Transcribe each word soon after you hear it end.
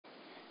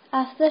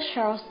After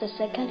Charles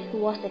II, who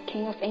was the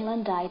King of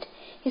England, died,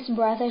 his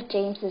brother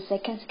James II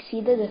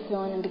succeeded the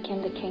throne and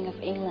became the King of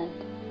England.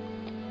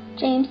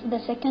 James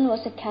II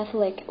was a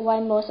Catholic, while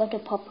most of the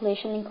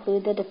population,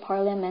 including the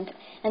Parliament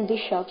and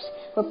bishops,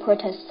 were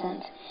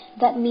Protestant.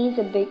 That means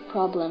a big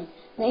problem.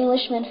 The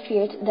Englishmen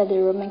feared that the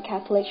Roman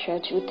Catholic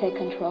Church would take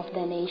control of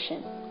the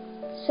nation.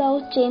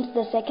 So James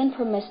II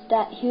promised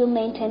that he would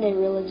maintain the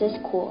religious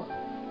core.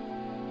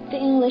 The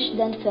English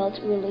then felt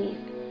relief.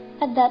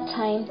 At that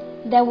time,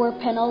 there were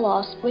penal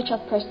laws which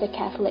oppressed the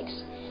Catholics.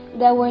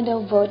 There were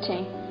no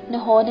voting, no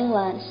holding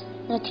lands,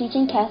 no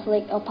teaching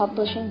Catholic or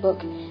publishing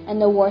books, and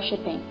no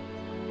worshipping.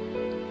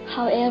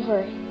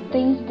 However,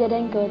 things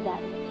didn't go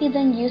that. He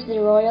then used the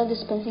royal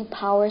dispensing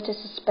power to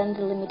suspend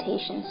the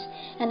limitations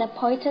and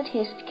appointed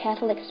his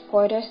Catholic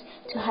supporters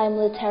to high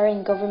military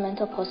and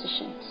governmental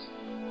positions.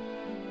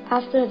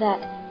 After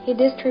that, he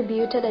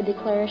distributed a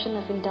Declaration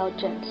of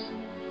Indulgence.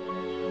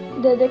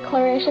 The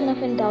Declaration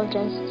of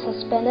Indulgence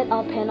suspended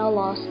all penal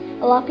laws,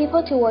 allowed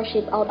people to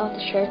worship out of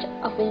the Church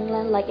of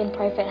England like in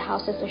private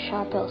houses or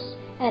chapels,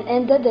 and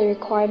ended the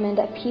requirement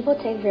that people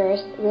take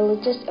various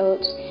religious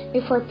oaths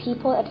before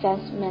people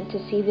advancement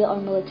to civil or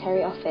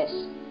military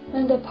office.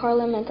 When the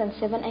Parliament and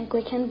 7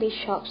 Anglican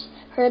bishops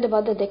heard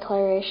about the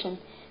declaration,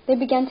 they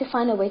began to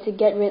find a way to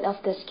get rid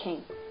of this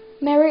king.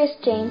 Mary is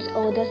James'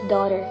 oldest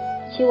daughter.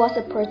 She was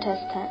a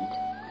Protestant.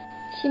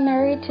 She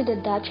married to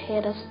the Dutch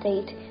head of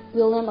state,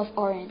 William of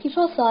Orange.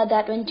 People thought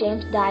that when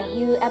James died,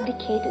 he would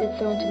abdicate the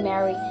throne to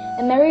Mary,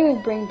 and Mary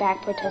would bring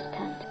back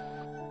Protestant.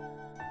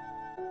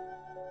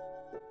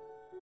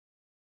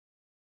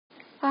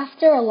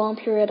 After a long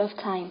period of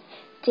time,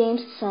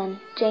 James' son,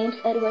 James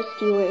Edward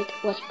Stuart,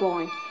 was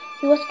born.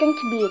 He was going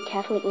to be a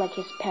Catholic like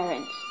his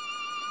parents.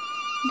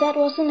 That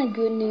wasn't a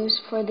good news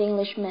for the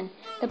Englishmen.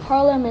 The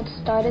Parliament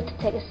started to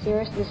take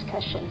serious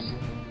discussions.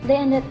 They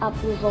ended up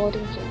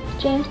revolting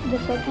James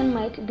II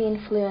might be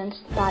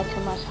influenced by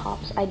Thomas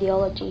Hobbe's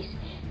ideologies,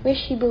 which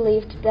he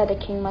believed that the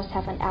king must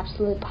have an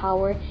absolute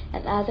power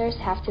and others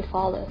have to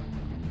follow.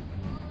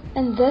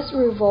 And this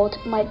revolt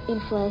might be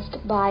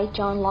influenced by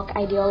John Locke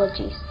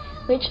ideologies,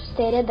 which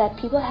stated that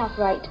people have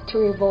right to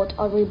revolt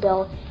or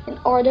rebel in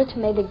order to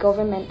make the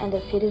government and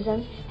the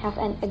citizens have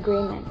an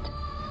agreement.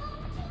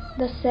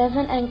 The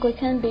 7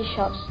 Anglican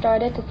bishops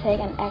started to take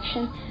an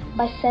action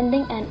by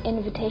sending an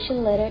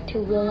invitation letter to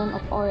William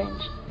of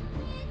Orange.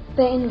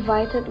 They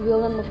invited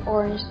William of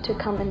Orange to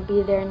come and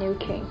be their new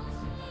king.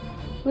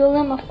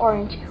 William of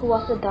Orange, who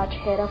was the Dutch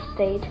head of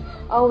state,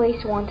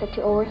 always wanted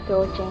to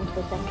overthrow James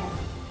II.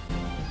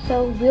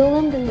 So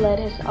William then led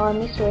his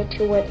armies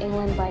toward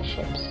England by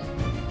ships.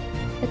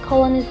 The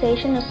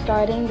colonization was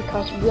starting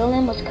because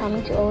William was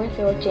coming to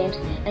overthrow James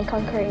and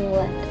conquer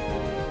England.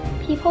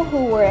 People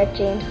who were at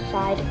James'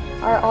 side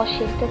are all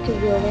shifted to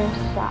William's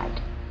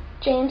side.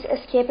 James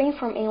escaping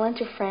from England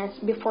to France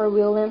before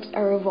William's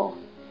arrival.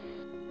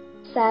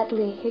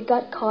 Sadly, he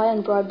got caught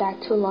and brought back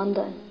to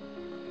London.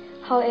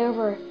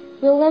 However,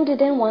 William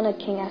didn't want a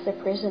king as a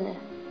prisoner.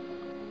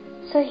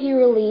 So he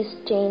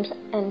released James,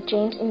 and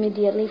James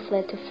immediately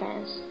fled to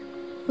France.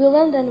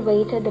 William then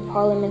waited the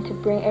Parliament to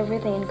bring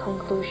everything in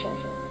conclusion.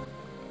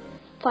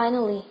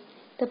 Finally,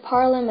 the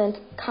Parliament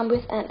came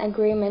with an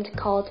agreement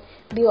called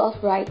Bill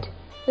of Rights,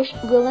 which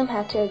William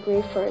had to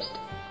agree first.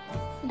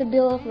 The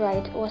Bill of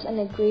Rights was an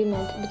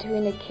agreement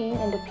between the king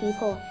and the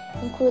people,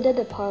 included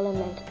the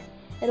Parliament.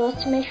 It was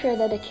to make sure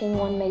that the king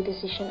won't make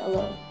decisions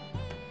alone.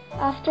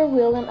 After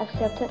William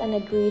accepted and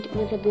agreed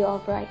with the Bill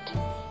of Rights,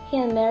 he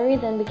and Mary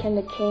then became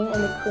the king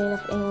and the queen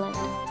of England.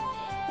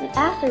 And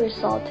as a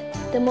result,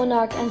 the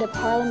monarch and the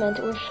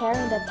Parliament were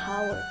sharing the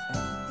power.